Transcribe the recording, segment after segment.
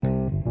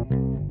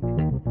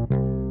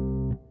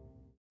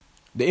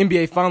The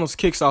NBA Finals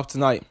kicks off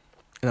tonight,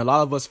 and a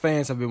lot of us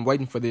fans have been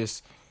waiting for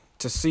this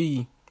to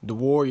see the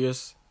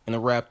Warriors and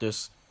the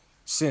Raptors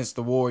since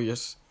the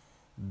Warriors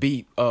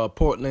beat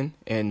Portland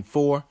in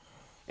 4,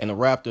 and the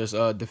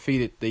Raptors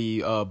defeated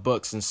the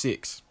Bucks in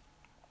 6.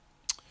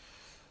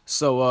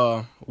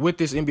 So with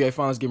this NBA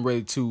Finals getting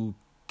ready to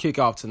kick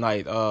off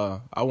tonight,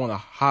 I want to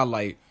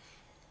highlight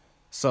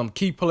some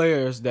key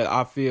players that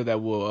I feel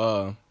that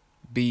will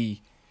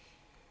be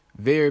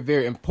very,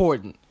 very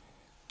important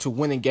to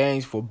winning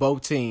games for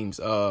both teams.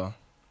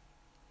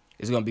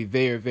 It's going to be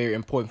very, very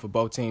important for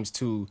both teams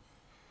to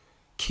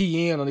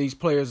key in on these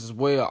players as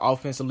well,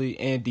 offensively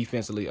and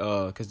defensively,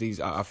 because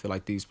I feel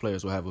like these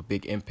players will have a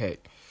big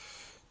impact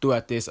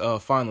throughout this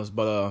finals.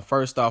 But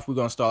first off, we're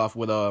going to start off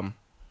with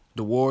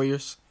the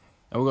Warriors,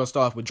 and we're going to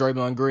start off with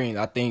Draymond Green.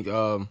 I think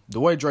the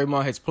way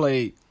Draymond has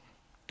played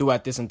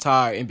throughout this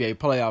entire NBA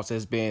playoffs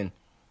has been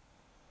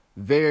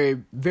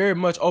very, very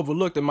much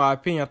overlooked in my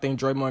opinion. I think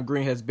Draymond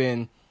Green has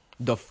been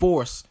the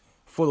force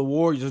for the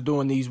Warriors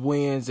during these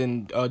wins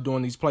and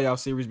during these playoff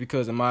series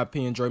because, in my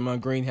opinion,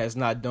 Draymond Green has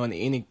not done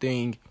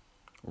anything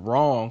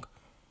wrong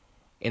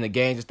in the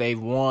games that they've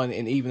won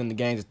and even in the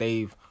games that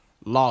they've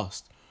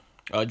lost.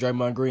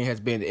 Draymond Green has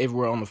been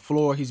everywhere on the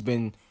floor. He's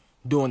been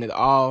doing it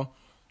all.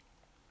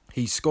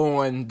 He's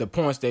scoring the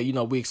points that,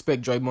 we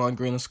expect Draymond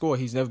Green to score.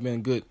 He's never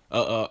been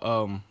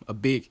a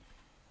big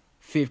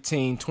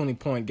 15,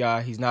 20-point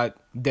guy. He's not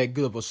that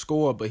good of a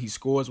scorer, but he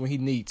scores when he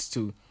needs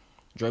to.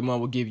 Draymond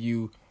will give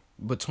you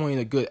between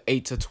a good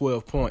 8 to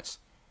 12 points.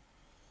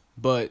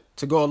 But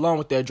to go along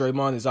with that,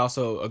 Draymond is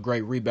also a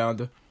great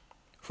rebounder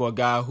for a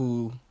guy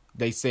who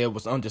they said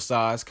was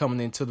undersized coming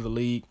into the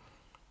league.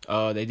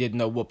 They didn't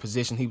know what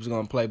position he was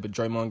going to play, but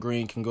Draymond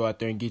Green can go out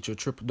there and get you a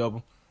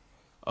triple-double.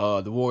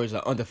 The Warriors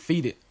are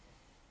undefeated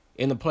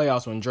in the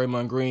playoffs when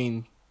Draymond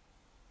Green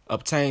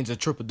obtains a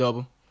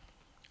triple-double.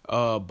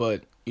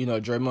 But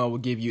Draymond will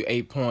give you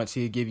 8 points.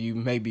 He'll give you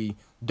maybe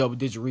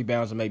double-digit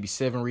rebounds or maybe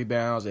 7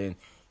 rebounds and,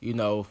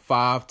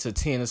 5 to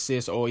 10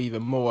 assists or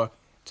even more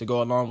to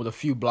go along with a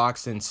few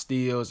blocks and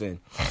steals. And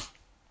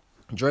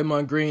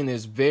Draymond Green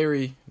is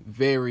very,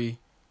 very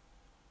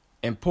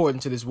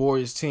important to this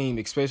Warriors team,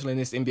 especially in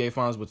this NBA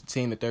Finals with the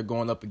team that they're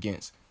going up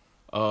against.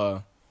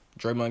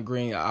 Draymond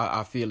Green,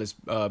 I feel, is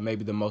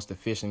maybe the most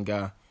efficient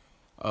guy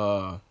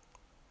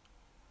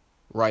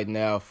right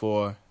now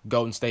for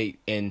Golden State.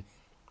 And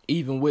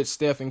even with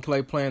Steph and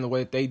Klay playing the way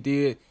that they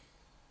did,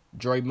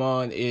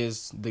 Draymond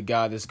is the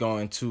guy that's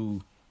going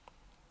to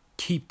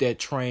keep that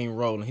train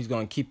rolling. He's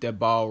going to keep that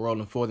ball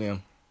rolling for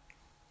them.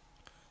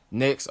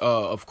 Next,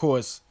 of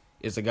course,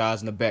 is the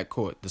guys in the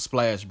backcourt, the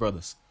Splash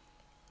Brothers.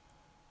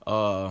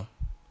 Right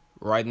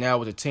now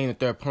with the team that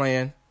they're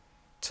playing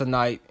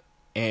tonight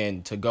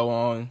and to go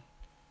on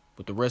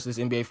with the rest of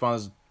this NBA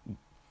Finals,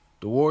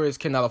 the Warriors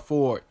cannot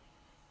afford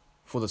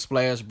for the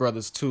Splash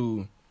Brothers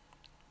to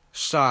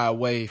shy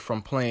away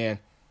from playing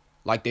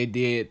like they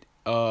did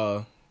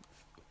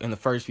in the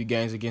first few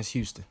games against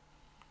Houston.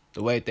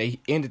 The way that they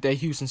ended their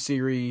Houston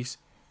series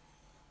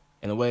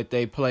and the way that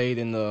they played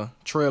in the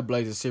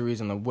Trailblazers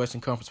series in the Western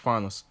Conference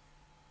Finals,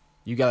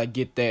 you got to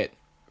get that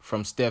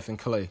from Steph and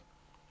Klay.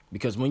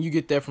 Because when you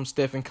get that from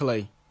Steph and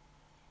Klay,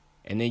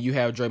 and then you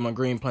have Draymond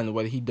Green playing the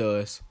way that he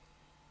does,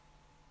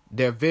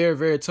 they're very,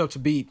 very tough to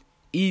beat,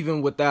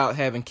 even without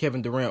having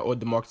Kevin Durant or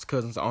DeMarcus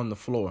Cousins on the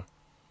floor.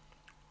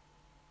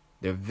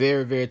 They're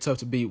very, very tough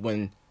to beat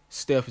when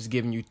Steph is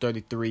giving you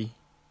 33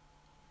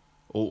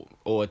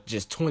 or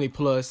just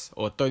 20-plus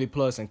or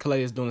 30-plus, and Klay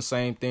is doing the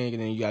same thing,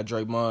 and then you got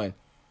Draymond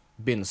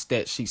being the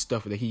stat sheet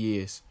stuffer that he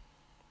is.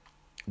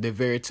 They're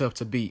very tough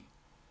to beat.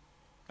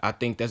 I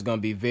think that's going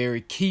to be very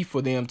key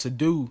for them to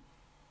do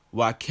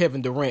while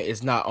Kevin Durant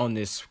is not on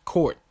this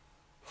court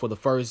for the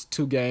first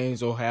 2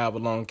 games or however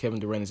long Kevin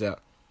Durant is out.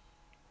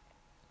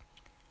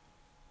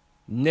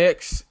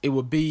 Next, it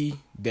will be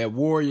that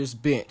Warriors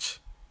bench.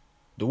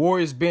 The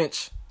Warriors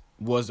bench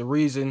was the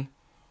reason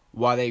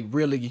why they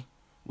really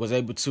was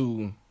able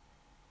to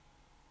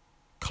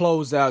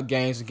close out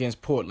games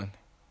against Portland,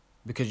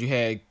 because you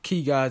had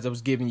key guys that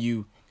was giving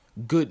you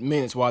good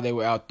minutes while they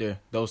were out there.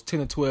 Those 10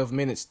 to 12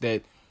 minutes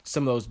that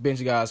some of those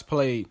bench guys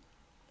played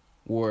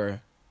were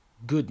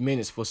good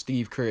minutes for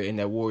Steve Kerr and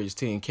that Warriors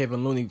team.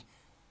 Kevin Looney,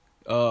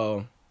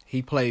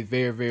 he played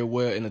very, very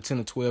well in the 10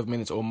 to 12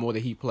 minutes or more that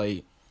he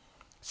played.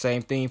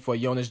 Same thing for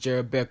Jonas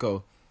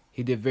Jerebko.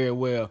 He did very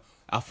well.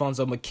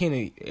 Alfonso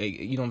McKinney,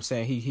 you know what I'm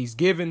saying? He's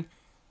given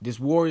this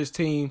Warriors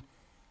team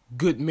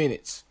good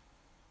minutes,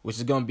 which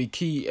is going to be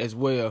key as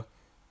well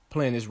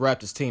playing this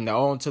Raptors team.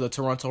 Now on to the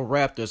Toronto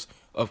Raptors.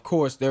 Of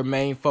course, their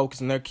main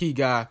focus and their key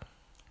guy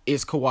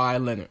is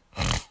Kawhi Leonard.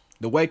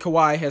 The way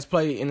Kawhi has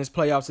played in his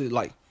playoffs is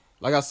like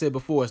I said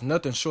before, it's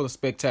nothing short of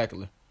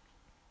spectacular.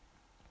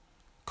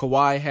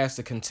 Kawhi has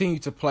to continue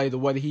to play the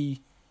way that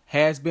he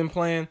has been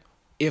playing,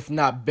 if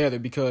not better,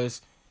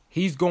 because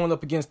he's going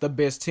up against the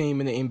best team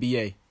in the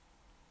NBA.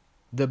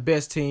 The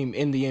best team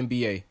in the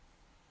NBA.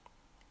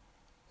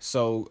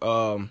 So,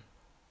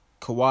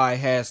 Kawhi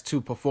has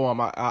to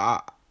perform.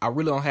 I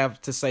really don't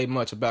have to say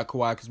much about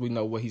Kawhi because we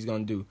know what he's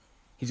going to do.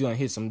 He's going to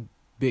hit some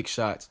big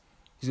shots.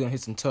 He's going to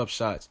hit some tough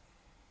shots.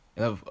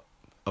 And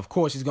of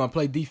course, he's going to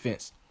play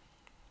defense.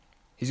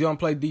 He's going to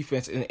play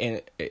defense.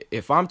 And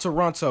if I'm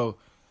Toronto,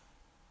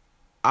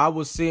 I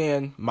was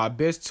seeing my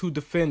best two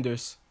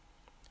defenders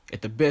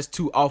at the best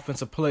two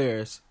offensive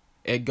players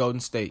at Golden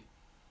State.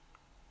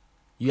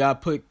 You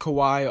got to put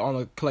Kawhi on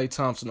a Klay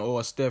Thompson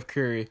or a Steph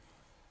Curry.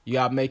 You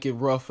got to make it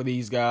rough for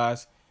these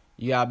guys.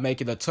 You got to make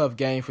it a tough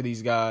game for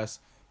these guys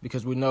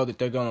because we know that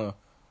they're going to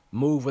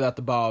move without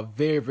the ball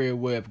very, very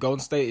well. If Golden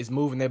State is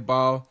moving that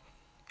ball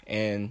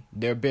and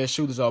their best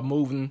shooters are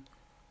moving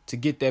to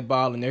get that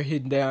ball and they're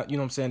hitting down, you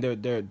know what I'm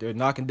saying, they're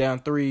knocking down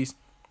threes,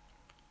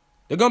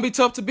 they're going to be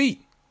tough to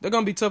beat. They're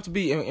going to be tough to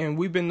beat, and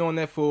we've been knowing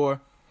that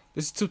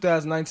this is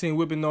 2019.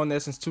 We've been knowing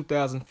that since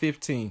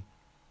 2015.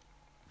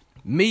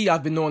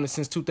 I've been knowing it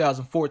since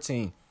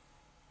 2014.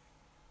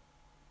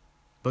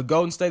 But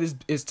Golden State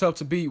is tough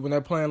to beat when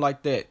they're playing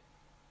like that.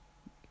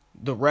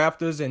 The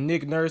Raptors and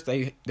Nick Nurse,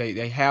 they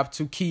have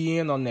to key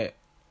in on that.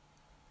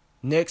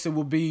 Next, it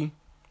will be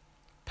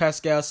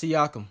Pascal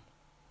Siakam.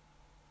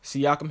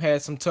 Siakam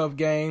had some tough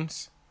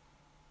games,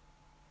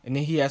 and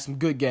then he had some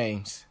good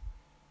games.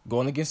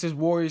 Going against his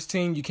Warriors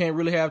team, you can't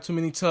really have too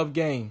many tough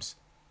games.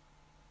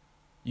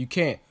 You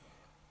can't.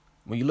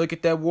 When you look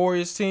at that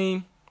Warriors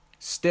team,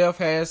 Steph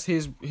has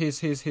his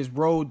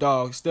road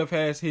dog. Steph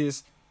has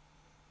his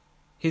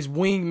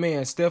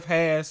wingman. Steph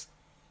has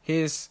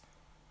his,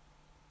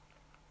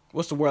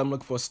 what's the word I'm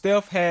looking for?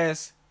 Steph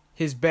has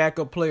his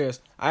backup players.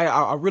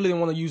 I really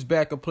don't want to use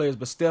backup players,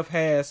 but Steph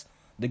has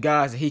the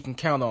guys that he can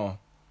count on.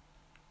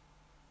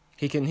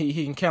 He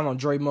can count on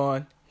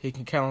Draymond. He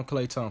can count on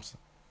Klay Thompson.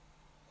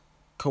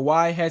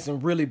 Kawhi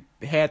hasn't really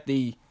had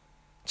the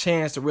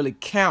chance to really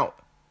count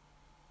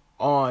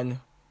on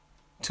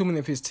too many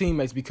of his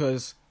teammates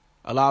because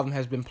a lot of them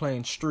has been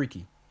playing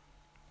streaky.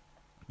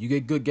 You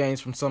get good games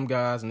from some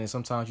guys, and then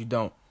sometimes you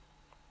don't.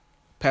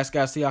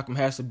 Pascal Siakam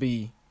has to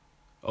be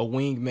a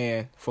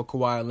wingman for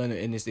Kawhi Leonard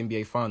in this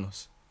NBA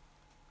Finals.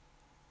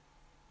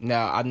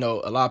 Now, I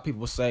know a lot of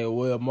people say,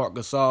 well, Marc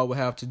Gasol will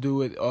have to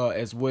do it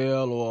as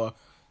well, or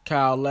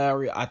Kyle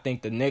Lowry. I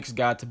think the next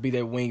guy to be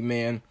that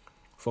wingman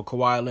for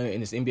Kawhi Leonard in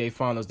this NBA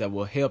Finals that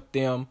will help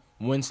them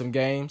win some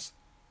games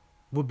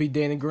would be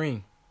Danny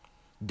Green.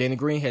 Danny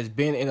Green has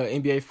been in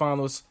an NBA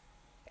Finals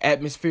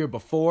atmosphere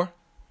before.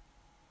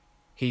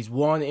 He's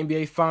won the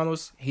NBA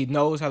Finals. He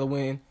knows how to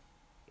win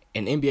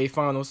in NBA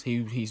Finals.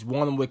 He's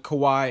won them with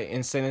Kawhi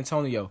in San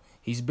Antonio.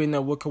 He's been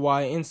there with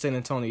Kawhi in San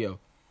Antonio.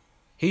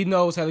 He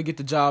knows how to get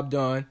the job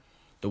done.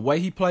 The way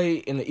he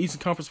played in the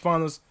Eastern Conference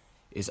Finals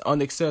is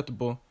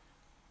unacceptable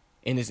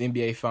in this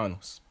NBA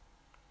Finals.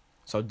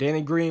 So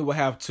Danny Green will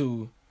have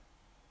to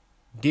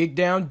dig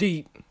down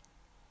deep,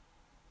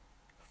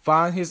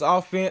 find his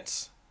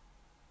offense,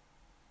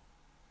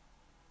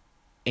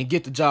 and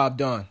get the job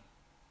done.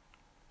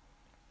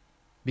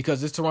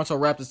 Because this Toronto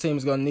Raptors team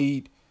is going to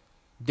need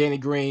Danny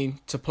Green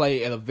to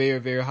play at a very,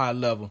 very high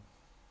level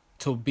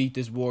to beat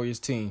this Warriors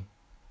team.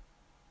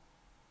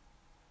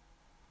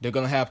 They're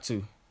going to have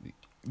to.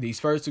 These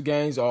first two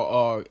games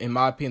are, in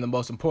my opinion, the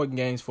most important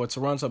games for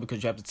Toronto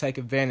because you have to take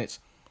advantage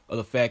of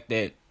the fact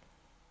that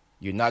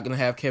you're not going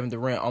to have Kevin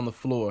Durant on the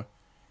floor.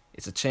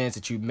 It's a chance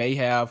that you may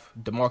have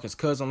DeMarcus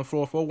Cousins on the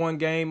floor for one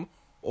game,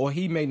 or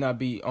he may not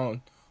be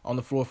on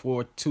the floor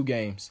for 2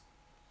 games.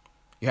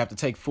 You have to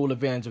take full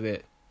advantage of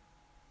that.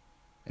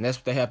 And that's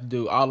what they have to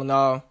do. All in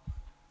all,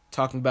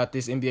 talking about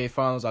this NBA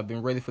Finals, I've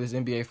been ready for this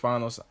NBA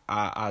Finals.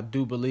 I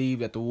do believe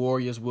that the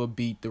Warriors will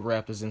beat the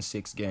Raptors in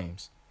 6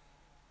 games.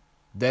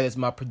 That is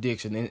my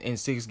prediction. In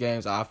 6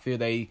 games, I feel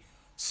they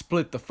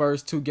split the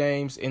first 2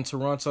 games in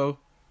Toronto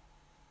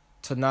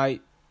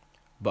tonight.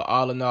 But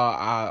all in all,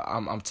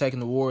 I'm taking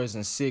the Warriors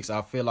in 6.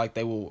 I feel like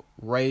they will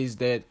raise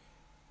that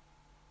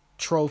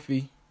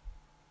trophy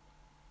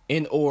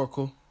in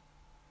Oracle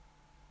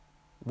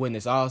when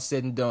it's all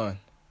said and done.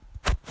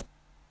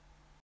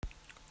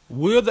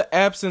 Will the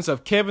absence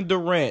of Kevin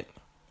Durant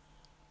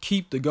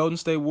keep the Golden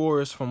State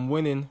Warriors from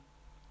winning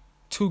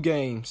 2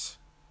 games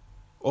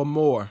or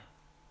more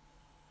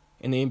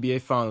in the NBA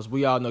Finals?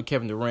 We all know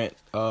Kevin Durant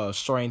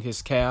strained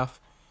his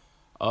calf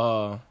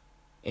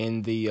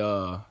in the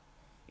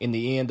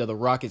end of the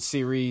Rockets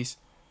series.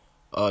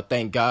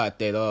 Thank God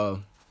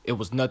that it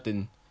was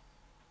nothing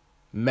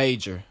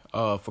major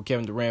for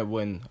Kevin Durant.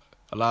 When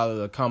a lot of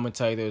the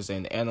commentators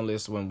and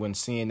analysts, when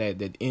seeing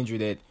that injury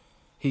that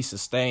he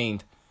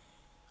sustained,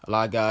 a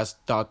lot of guys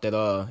thought that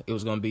it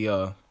was going to be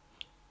a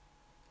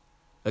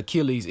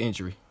Achilles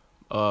injury.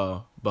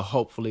 But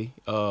hopefully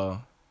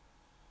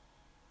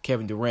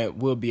Kevin Durant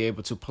will be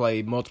able to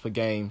play multiple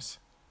games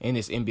in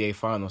this NBA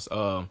Finals.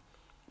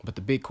 But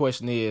the big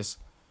question is,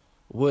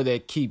 will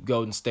that keep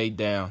Golden State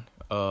down?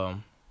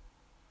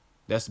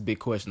 That's the big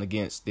question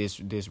against this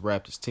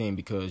Raptors team,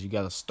 because you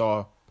got a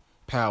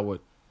star-powered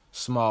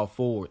small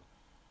forward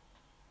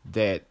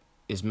that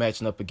is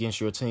matching up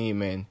against your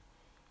team, and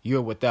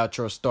you're without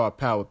your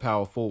star-powered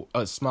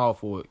small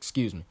forward.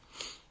 Excuse me.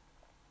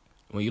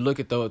 When you look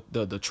at the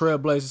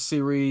Trailblazers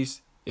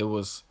series, it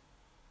was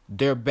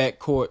their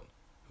backcourt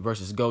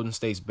versus Golden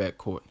State's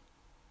backcourt.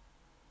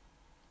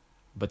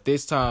 But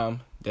this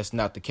time, that's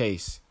not the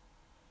case.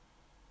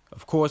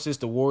 Of course, it's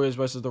the Warriors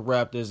versus the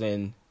Raptors,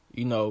 and,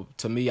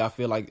 to me, I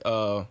feel like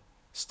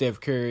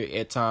Steph Curry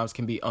at times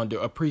can be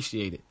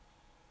underappreciated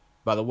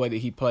by the way that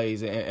he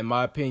plays. And in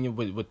my opinion,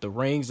 with the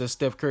rings that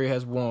Steph Curry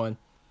has won,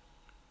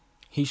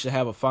 he should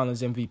have a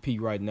Finals MVP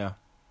right now.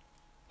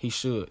 He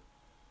should.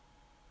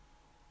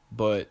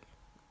 But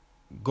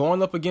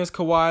going up against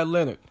Kawhi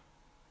Leonard,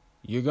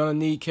 you're going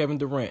to need Kevin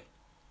Durant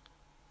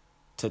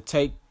to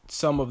take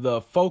some of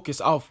the focus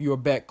off your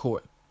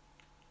backcourt.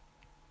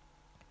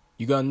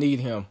 You're going to need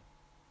him.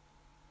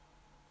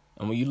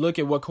 And when you look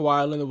at what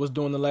Kawhi Leonard was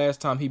doing the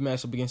last time he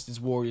matched up against this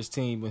Warriors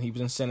team when he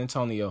was in San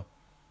Antonio,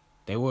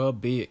 they were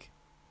up big.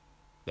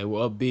 They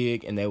were up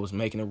big, and they was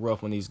making it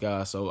rough on these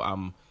guys. So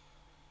I'm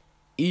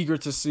eager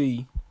to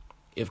see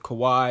if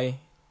Kawhi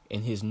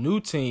and his new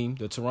team,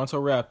 the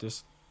Toronto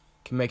Raptors,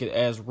 can make it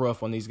as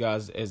rough on these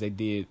guys as they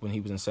did when he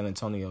was in San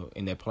Antonio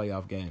in that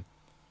playoff game.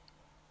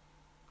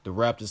 The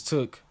Raptors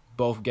took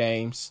both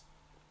games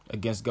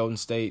against Golden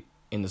State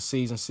in the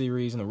season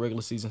series and the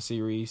regular season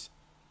series.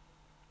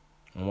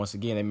 And once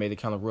again, they made it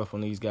kind of rough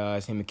on these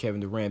guys. Him and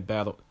Kevin Durant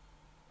battled.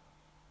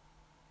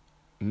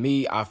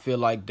 I feel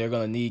like they're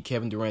going to need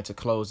Kevin Durant to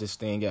close this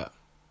thing out.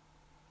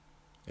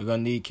 They're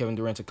going to need Kevin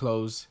Durant to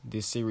close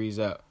this series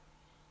out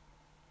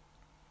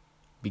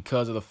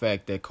because of the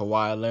fact that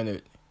Kawhi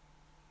Leonard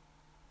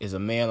is a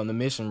man on the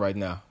mission right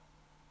now.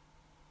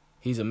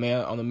 He's a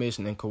man on the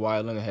mission, and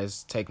Kawhi Leonard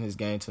has taken his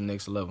game to the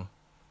next level.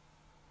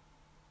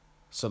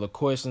 So the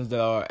questions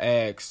that are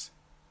asked,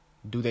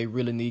 do they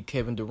really need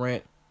Kevin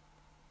Durant?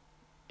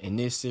 In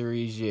this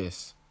series,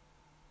 yes.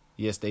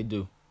 Yes, they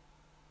do.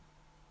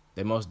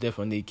 They most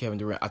definitely need Kevin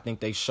Durant. I think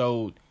they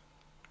showed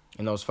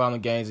in those final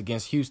games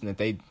against Houston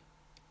that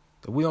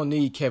we don't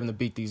need Kevin to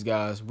beat these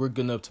guys. We're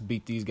good enough to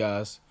beat these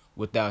guys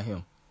without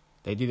him.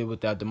 They did it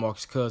without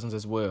DeMarcus Cousins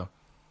as well.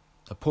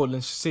 The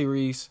Portland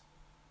series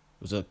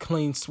was a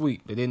clean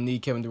sweep. They didn't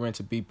need Kevin Durant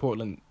to beat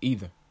Portland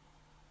either.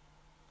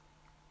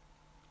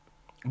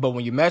 But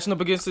when you're matching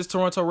up against this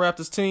Toronto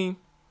Raptors team,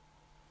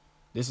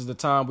 this is the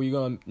time where you're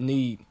going to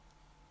need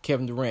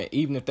Kevin Durant.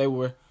 Even if they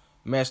were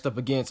matched up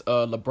against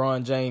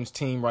LeBron James'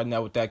 team right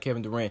now without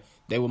Kevin Durant,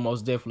 they will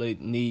most definitely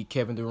need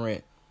Kevin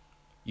Durant.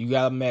 You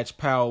got to match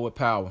power with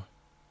power.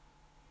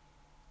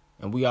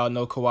 And we all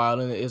know Kawhi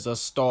Leonard is a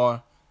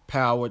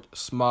star-powered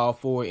small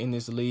forward in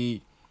this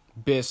league,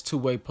 best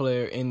two-way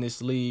player in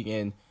this league.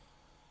 And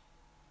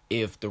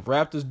if the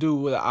Raptors do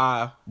what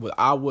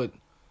I would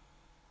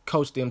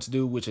coach them to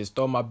do, which is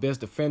throw my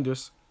best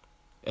defenders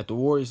at the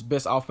Warriors'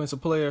 best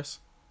offensive players,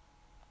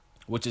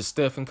 which is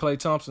Steph and Klay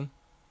Thompson,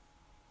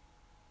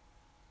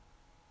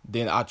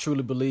 then I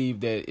truly believe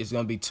that it's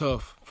going to be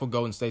tough for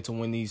Golden State to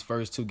win these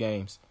first two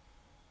games.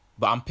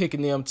 But I'm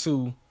picking them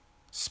to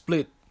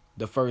split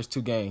the first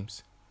two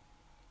games.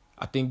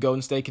 I think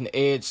Golden State can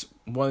edge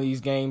one of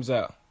these games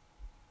out.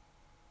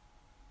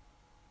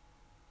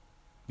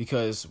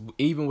 Because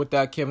even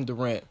without Kevin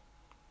Durant,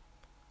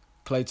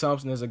 Klay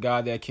Thompson is a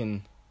guy that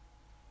can,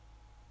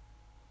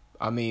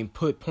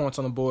 put points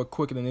on the board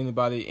quicker than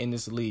anybody in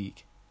this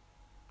league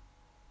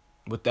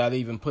without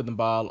even putting the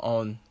ball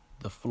on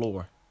the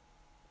floor.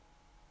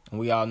 And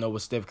we all know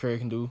what Steph Curry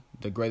can do,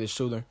 the greatest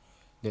shooter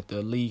that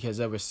the league has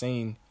ever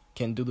seen,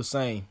 can do the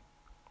same.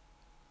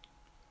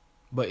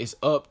 But it's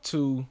up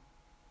to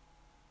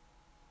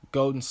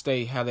Golden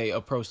State how they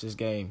approach this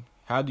game.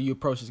 How do you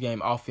approach this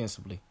game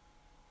offensively?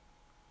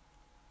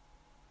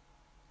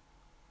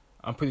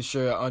 I'm pretty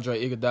sure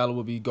Andre Iguodala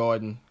will be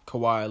guarding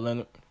Kawhi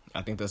Leonard.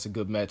 I think that's a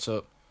good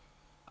matchup.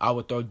 I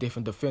would throw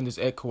different defenders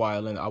at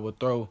Kawhi Leonard. I would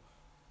throw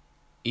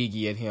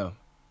Iggy at him.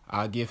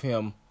 I'll give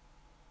him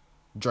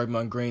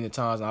Draymond Green at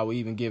times, and I would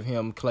even give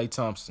him Klay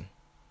Thompson.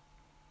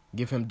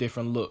 Give him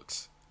different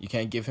looks. You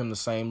can't give him the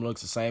same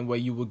looks. The same way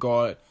you would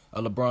guard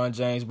a LeBron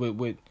James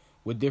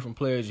with different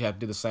players, you have to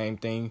do the same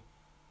thing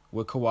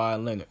with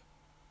Kawhi Leonard.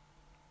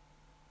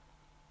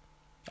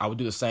 I would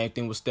do the same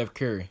thing with Steph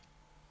Curry.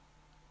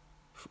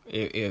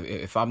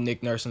 If I'm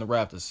Nick Nurse and the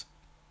Raptors,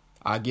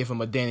 I give him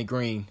a Danny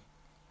Green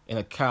and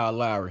a Kyle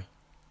Lowry.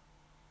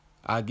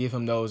 I give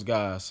him those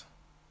guys.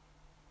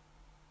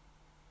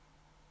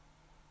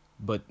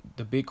 But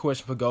the big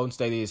question for Golden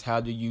State is, how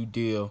do you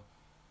deal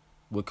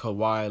with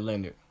Kawhi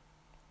Leonard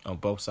on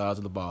both sides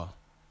of the ball?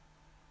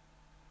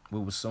 We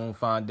will soon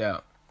find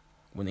out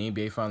when the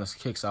NBA Finals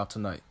kicks off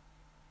tonight.